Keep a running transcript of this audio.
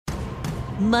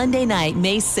Monday night,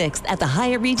 May 6th at the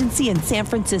Hyatt Regency in San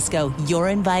Francisco. You're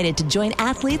invited to join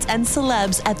athletes and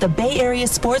celebs at the Bay Area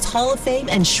Sports Hall of Fame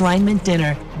Enshrinement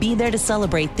Dinner. Be there to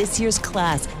celebrate this year's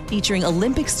class, featuring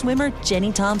Olympic swimmer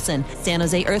Jenny Thompson, San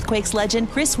Jose Earthquakes legend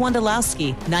Chris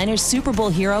Wondolowski, Niners Super Bowl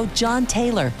hero John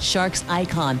Taylor, Sharks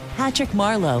icon Patrick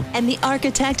Marleau, and the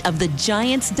architect of the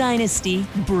Giants dynasty,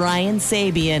 Brian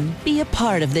Sabian. Be a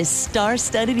part of this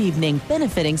star-studded evening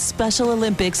benefiting Special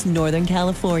Olympics Northern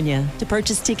California. To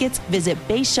purchase tickets, visit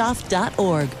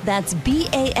bashoff.org. That's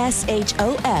BASHOF.org.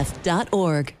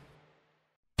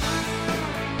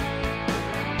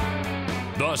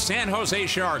 The San Jose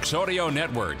Sharks Audio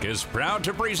Network is proud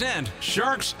to present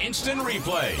Sharks Instant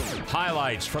Replay.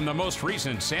 Highlights from the most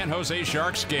recent San Jose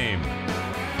Sharks game.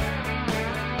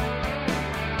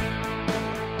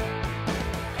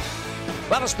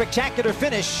 Well, a spectacular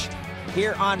finish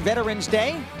here on Veterans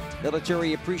Day.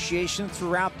 Military appreciation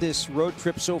throughout this road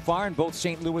trip so far in both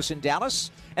St. Louis and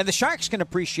Dallas. And the Sharks can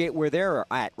appreciate where they're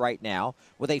at right now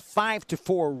with a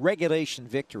 5-4 regulation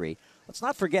victory. Let's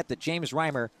not forget that James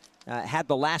Reimer had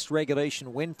the last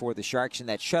regulation win for the Sharks in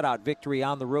that shutout victory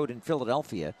on the road in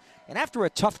Philadelphia. And after a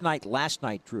tough night last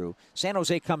night, Drew, San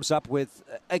Jose comes up with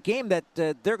a game that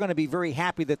they're going to be very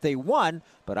happy that they won,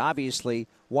 but obviously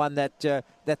one that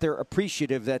they're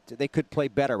appreciative that they could play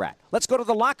better at. Let's go to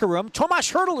the locker room.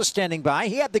 Tomas Hertl is standing by.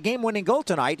 He had the game-winning goal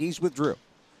tonight. He's with Drew.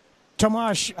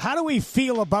 Tomas, how do we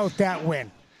feel about that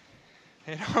win?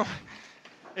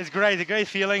 It's great, a great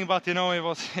feeling, but, it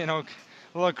was, a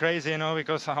little crazy,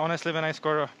 because honestly, when I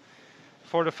score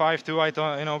 4-5-2, I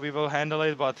thought, we will handle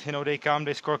it, but,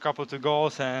 they score a couple of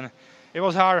goals, and it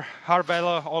was hard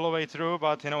battle all the way through,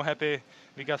 but, happy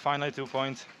we got finally 2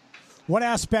 points. What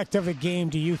aspect of the game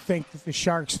do you think that the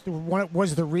Sharks, what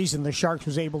was the reason the Sharks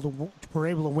were able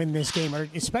to win this game,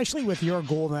 especially with your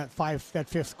goal in that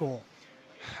fifth goal?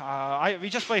 We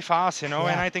just play fast, and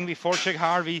I think we forecheck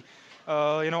hard. We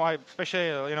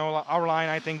especially our line,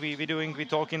 I think we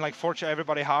talking like forecheck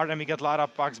everybody hard, and we get a lot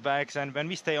of pucks backs, and when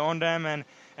we stay on them,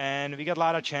 and we get a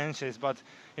lot of chances, but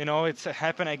it's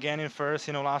happened again in first,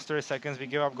 last 30 seconds we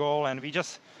give up goal, and we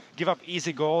just give up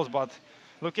easy goals, but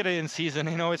look at it in season,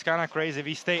 it's kind of crazy.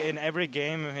 We stay in every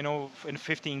game, in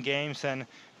 15 games, and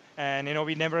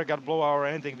we never got blowout or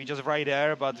anything. We just right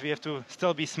there, but we have to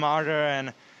still be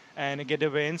smarter and get the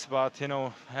wins, but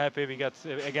happy we got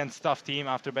against tough team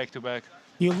after back-to-back.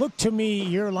 You look to me,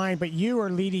 your line, but you are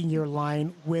leading your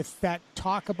line with that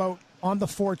talk about on the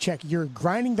forecheck. You're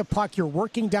grinding the puck, you're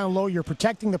working down low, you're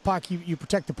protecting the puck, you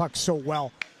protect the puck so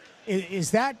well.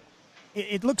 Is that,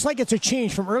 it looks like it's a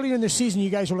change from earlier in the season you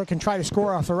guys were looking to try to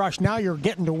score off the rush. Now you're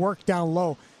getting to work down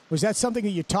low. Was that something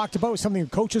that you talked about, something the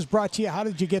coaches brought to you? How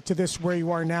did you get to this where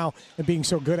you are now and being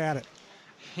so good at it?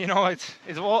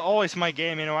 It's always my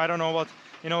game. I don't know what,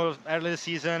 early this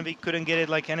season we couldn't get it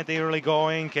like anything really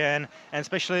going, and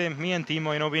especially me and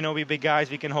Timo, we know we big guys,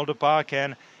 we can hold the puck,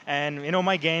 and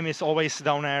my game is always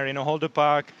down there, hold the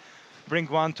puck, bring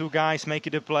 1-2 guys, make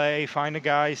it a play, find the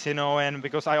guys, and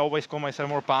because I always call myself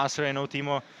more passer,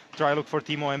 Timo, try to look for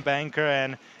Timo and Banker,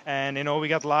 and we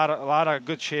got a lot of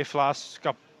good shift last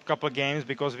couple of games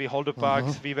because we hold the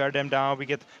pucks, we wear them down, we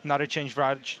get another change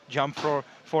right jump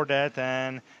for that,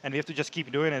 and we have to just keep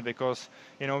doing it because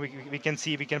we can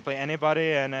see we can play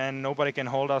anybody and nobody can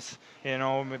hold us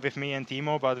with me and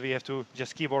Timo, but we have to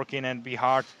just keep working and be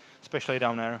hard, especially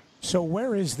down there. So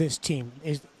where is this team?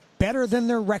 Is better than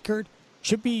their record?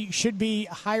 Should be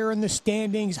higher in the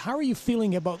standings? How are you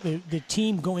feeling about the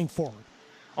team going forward?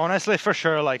 Honestly, for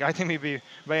sure, I think we'd be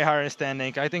way higher in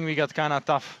standing. I think we got kind of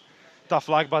tough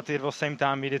luck, but at the same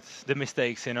time we did the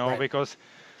mistakes, right. Because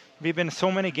we've been so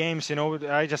many games,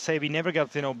 I just say we never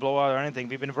got, blowout or anything.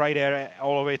 We've been right there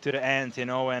all the way to the end,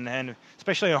 and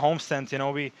especially in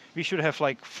homestand, we should have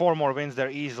 4 more wins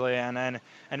there easily, and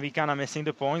we kind of missing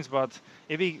the points. But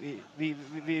if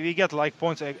we get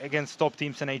points against top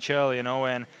teams in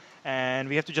HL, and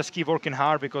we have to just keep working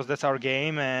hard because that's our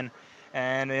game, and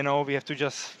we have to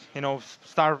just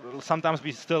start sometimes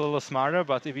be still a little smarter,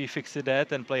 but if we fix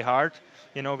that and play hard,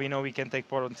 we know we can take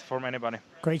points from anybody.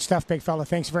 Great stuff, big fella.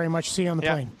 Thanks very much. See you on the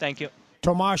plane. Thank you.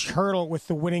 Tomas Hertl with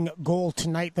the winning goal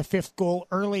tonight, the 5th goal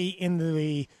early in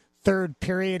the 3rd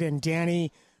period. And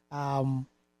Danny,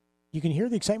 you can hear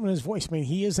the excitement in his voice. I mean,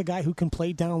 he is the guy who can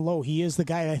play down low. He is the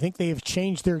guy. I think they have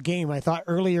changed their game. I thought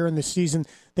earlier in the season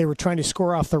they were trying to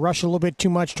score off the rush a little bit too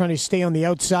much, trying to stay on the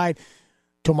outside.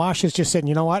 Tomas has just said,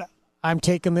 you know what, I'm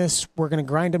taking this. We're going to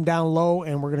grind him down low,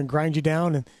 and we're going to grind you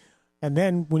down. And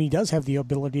then when he does have the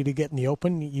ability to get in the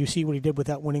open, you see what he did with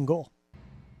that winning goal.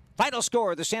 Final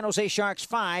score, the San Jose Sharks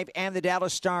 5 and the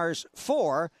Dallas Stars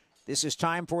 4 This is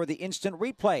time for the instant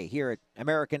replay here at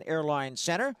American Airlines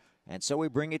Center, and so we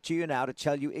bring it to you now to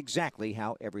tell you exactly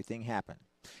how everything happened.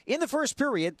 In the first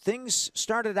period, things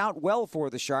started out well for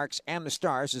the Sharks and the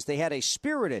Stars as they had a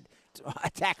spirited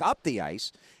attack up the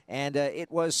ice, and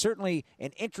it was certainly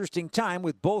an interesting time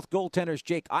with both goaltenders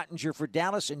Jake Ottinger for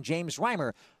Dallas and James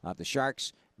Reimer of the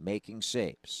Sharks making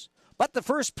saves. But the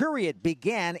first period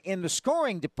began in the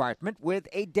scoring department with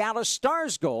a Dallas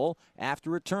Stars goal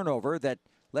after a turnover that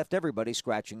left everybody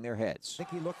scratching their heads. I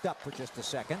think he looked up for just a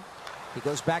second. He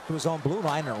goes back to his own blue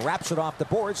line and wraps it off the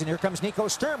boards, and here comes Nico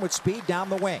Sturm with speed down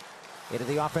the wing. Into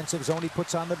the offensive zone, he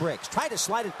puts on the brakes. Try to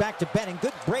slide it back to Benn, and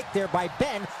good break there by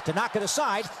Benn to knock it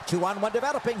aside. 2-on-1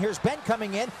 developing. Here's Benn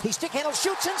coming in. He stick handle,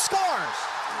 shoots, and scores!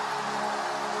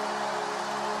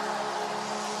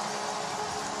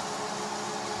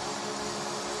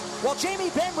 Well, Jamie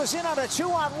Benn was in on a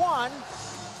 2-on-1,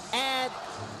 and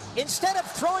instead of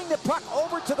throwing the puck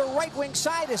over to the right wing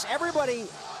side as everybody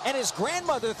and his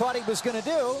grandmother thought he was going to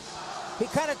do, he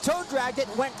kind of toe dragged it,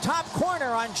 went top corner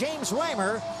on James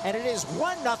Reimer, and it is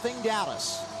 1-0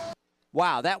 Dallas.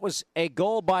 Wow, that was a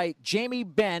goal by Jamie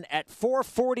Benn at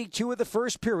 4:42 of the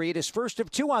first period, his first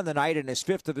of 2 on the night and his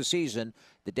 5th of the season.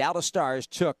 The Dallas Stars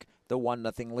took the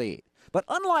 1-0 lead. But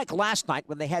unlike last night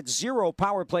when they had 0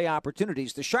 power play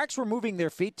opportunities, the Sharks were moving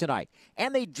their feet tonight,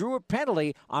 and they drew a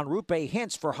penalty on Roope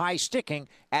Hintz for high sticking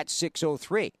at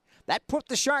 6:03. That put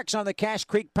the Sharks on the Cache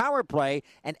Creek power play,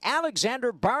 and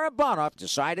Alexander Barabanov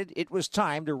decided it was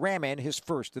time to ram in his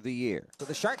first of the year. So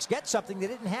the Sharks get something they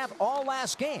didn't have all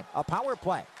last game, a power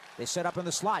play. They set up in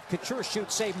the slot. Couture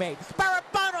shoots, save made.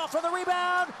 Barabanov for the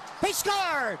rebound. He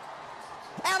scored!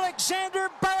 Alexander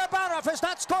Barabanov has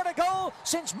not scored a goal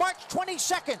since March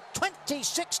 22nd,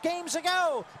 26 games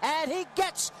ago. And he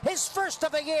gets his first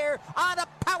of the year on a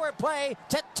power play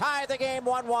to tie the game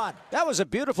 1-1. That was a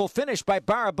beautiful finish by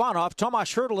Barabanov.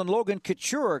 Tomas Hertl and Logan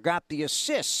Couture got the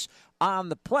assists on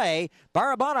the play.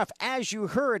 Barabanov, as you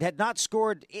heard, had not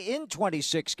scored in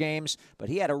 26 games, but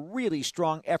he had a really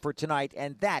strong effort tonight,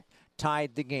 and that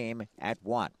tied the game at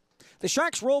 1. The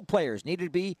Sharks' role players needed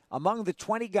to be among the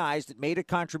 20 guys that made a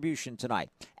contribution tonight.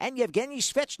 And Yevgeny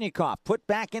Svechnikov, put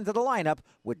back into the lineup,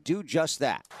 would do just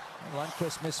that.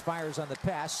 Lundqvist misfires on the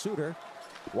pass. Suter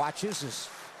watches as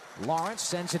Lawrence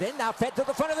sends it in. Now fed to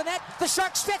the front of the net. The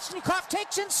Sharks' Svechnikov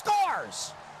takes and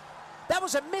scores. That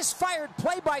was a misfired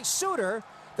play by Suter.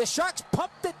 The Sharks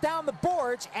pumped it down the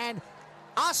boards, and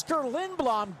Oscar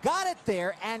Lindblom got it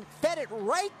there and fed it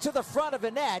right to the front of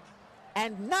the net.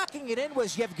 And knocking it in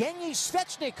was Yevgeny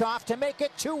Svechnikov to make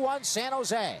it 2-1 San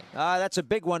Jose. That's a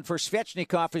big one for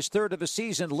Svechnikov, his 3rd of the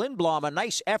season. Lindblom, a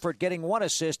nice effort, getting 1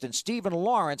 assist. And Stephen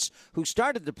Lawrence, who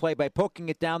started the play by poking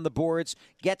it down the boards,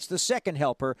 gets the second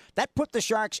helper. That put the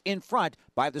Sharks in front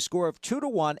by the score of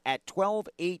 2-1 at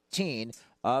 12:18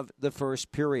 of the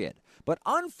first period. But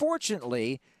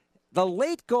unfortunately, the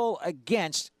late goal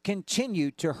against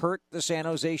continued to hurt the San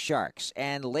Jose Sharks.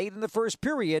 And late in the first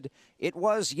period, it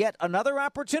was yet another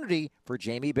opportunity for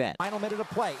Jamie Benn. Final minute of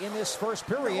play in this first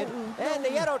period. And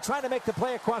Nieto trying to make the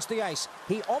play across the ice.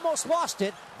 He almost lost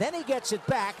it. Then he gets it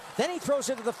back. Then he throws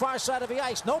it to the far side of the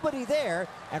ice. Nobody there.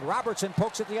 And Robertson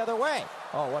pokes it the other way.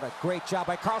 Oh, what a great job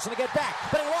by Carlson to get back.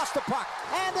 But he lost the puck.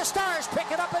 And the Stars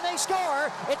pick it up and they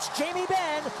score. It's Jamie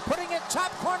Benn putting it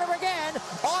top corner again.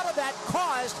 All of that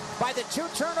caused by the 2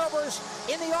 turnovers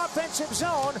in the offensive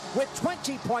zone with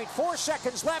 20.4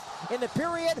 seconds left in the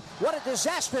period. What a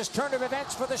disastrous turn of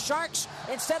events for the Sharks.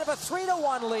 Instead of a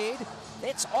 3-1 lead,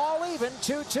 it's all even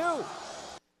 2-2.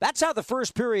 That's how the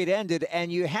first period ended,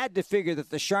 and you had to figure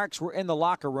that the Sharks were in the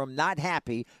locker room not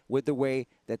happy with the way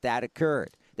that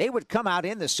occurred. They would come out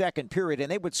in the second period and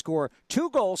they would score 2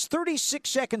 goals 36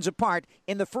 seconds apart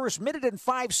in the first minute and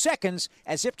 5 seconds,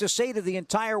 as if to say to the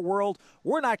entire world,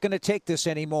 we're not going to take this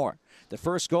anymore. The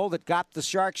first goal that got the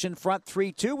Sharks in front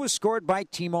 3-2 was scored by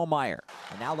Timo Meier.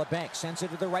 And now LeBanc sends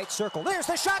it to the right circle. There's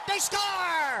the shot. They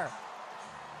score!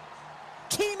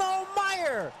 Timo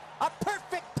Meier. A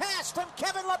perfect pass from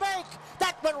Kevin LeBanc.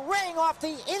 That one rang off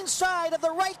the inside of the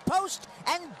right post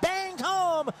and banged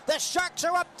home. The Sharks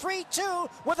are up 3-2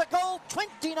 with a goal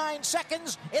 29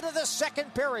 seconds into the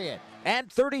second period.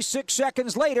 And 36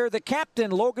 seconds later, the captain,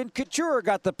 Logan Couture,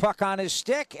 got the puck on his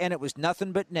stick, and it was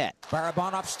nothing but net.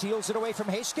 Barabanov steals it away from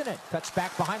Heiskanen. Cuts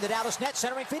back behind the Dallas net,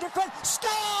 centering feet in front. Score!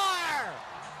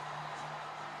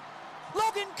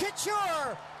 Logan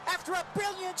Couture, after a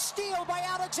brilliant steal by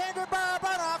Alexander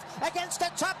Barabanov against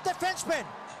a top defenseman.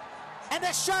 And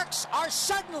the Sharks are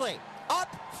suddenly up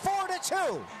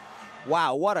 4-2.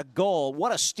 Wow, what a goal.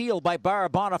 What a steal by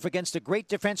Barabanov against a great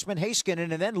defenseman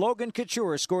Heiskanen. And then Logan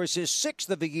Couture scores his 6th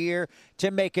of the year to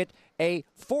make it a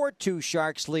 4-2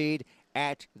 Sharks lead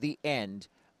at the end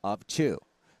of 2.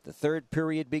 The third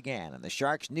period began, and the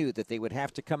Sharks knew that they would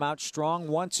have to come out strong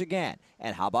once again.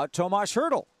 And how about Tomas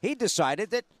Hertl? He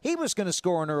decided that he was going to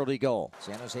score an early goal.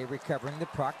 San Jose recovering the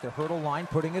puck, the Hertl line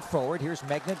putting it forward. Here's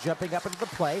Megna jumping up into the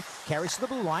play, carries to the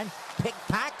blue line, pick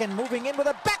pack and moving in with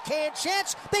a backhand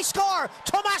chance. They score!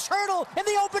 Tomas Hertl in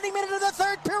the opening minute of the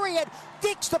third period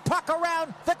dekes the puck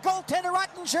around. The goaltender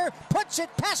Ottinger puts it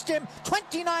past him.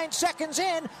 29 seconds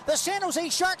in, the San Jose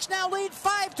Sharks now lead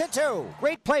 5-2.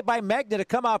 Great play by Megna to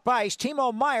come off ice.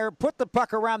 Timo Meier put the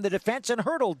puck around the defense, and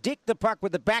Hertl deked the puck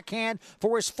with the backhand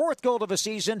for his 4th goal of the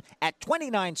season at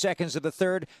 29 seconds of the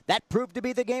third. That proved to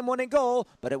be the game-winning goal,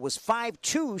 but it was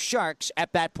 5-2 Sharks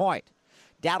at that point.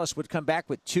 Dallas would come back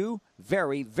with 2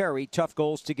 very, very tough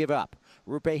goals to give up.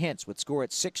 Roope Hintz would score at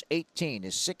 6:18,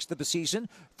 his 6th of the season,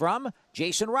 from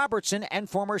Jason Robertson and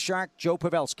former Shark Joe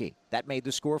Pavelski. That made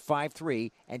the score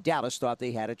 5-3, and Dallas thought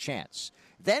they had a chance.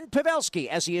 Then Pavelski,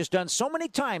 as he has done so many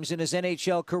times in his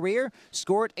NHL career,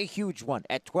 scored a huge one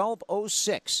at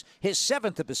 12:06, his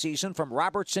 7th of the season from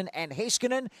Robertson and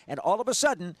Heiskanen, and all of a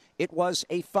sudden, it was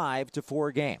a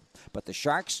 5-4 game. But the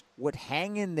Sharks would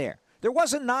hang in there. There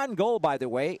was a non-goal, by the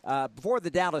way, before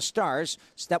the Dallas Stars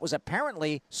that was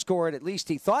apparently scored, at least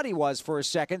he thought he was for a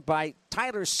second, by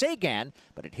Tyler Seguin,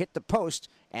 but it hit the post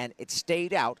and it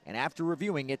stayed out, and after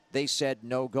reviewing it, they said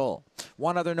no goal.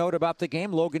 One other note about the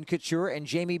game, Logan Couture and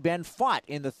Jamie Benn fought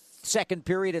in the second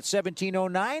period at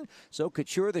 17:09, so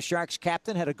Couture, the Sharks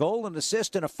captain, had a goal, an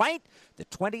assist, and a fight. The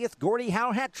 20th Gordie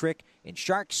Howe hat trick in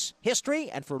Sharks history,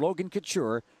 and for Logan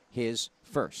Couture, his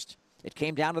first. It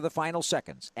came down to the final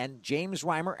seconds, and James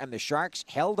Reimer and the Sharks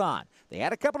held on. They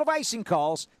had a couple of icing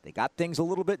calls. They got things a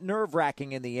little bit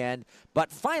nerve-wracking in the end,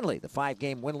 but finally the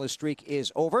 5-game winless streak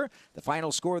is over. The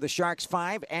final score, the Sharks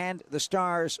 5 and the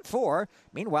Stars 4.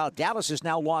 Meanwhile, Dallas has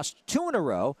now lost 2 in a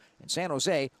row, and San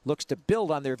Jose looks to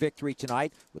build on their victory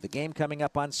tonight with a game coming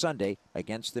up on Sunday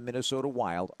against the Minnesota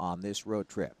Wild on this road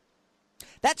trip.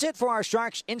 That's it for our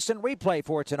Sharks Instant Replay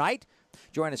for tonight.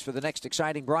 Join us for the next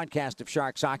exciting broadcast of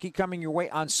Sharks hockey coming your way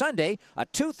on Sunday, a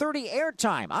 2:30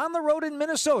 airtime on the road in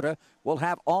Minnesota. We'll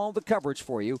have all the coverage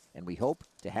for you, and we hope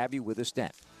to have you with us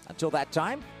then. Until that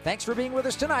time, thanks for being with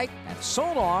us tonight, and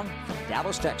so long from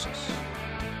Dallas, Texas.